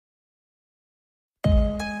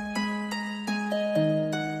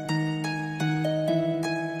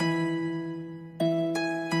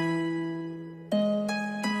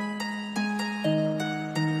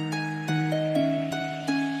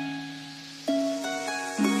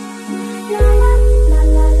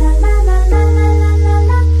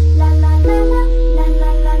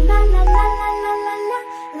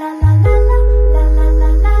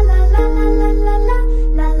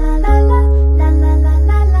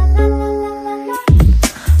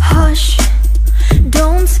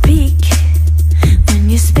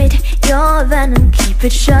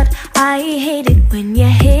keep it shut. I hate it when you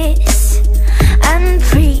hiss and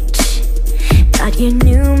preach about your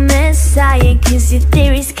new messiah, 'cause your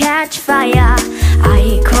theories catch fire.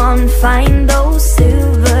 I can't find those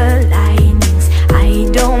silver linings. I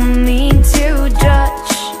don't mean to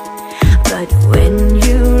judge, but when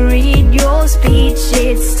you read your speech,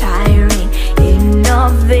 it's tiring.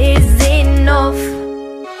 Enough is enough.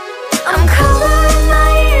 I'm covering my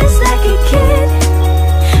ears like a kid.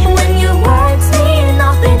 When your words mean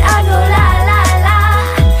nothing, I go la la la.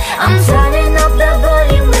 I'm turning up the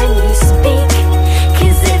volume when you speak,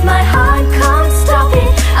 'cause if my heart can't stop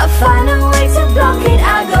it, I'll find a way to block it.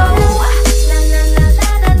 I go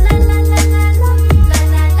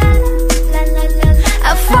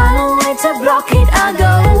I'll find a way to block it. I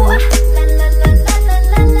go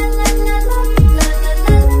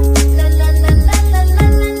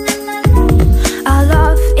our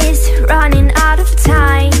love is running out of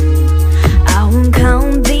time. I won't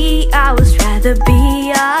count the hours, rather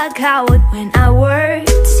be a coward when our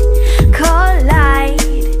words collide.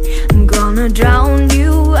 I'm gonna drown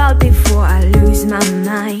you out before I lose my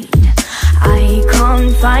mind. I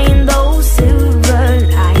can't find those silver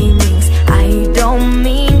lights.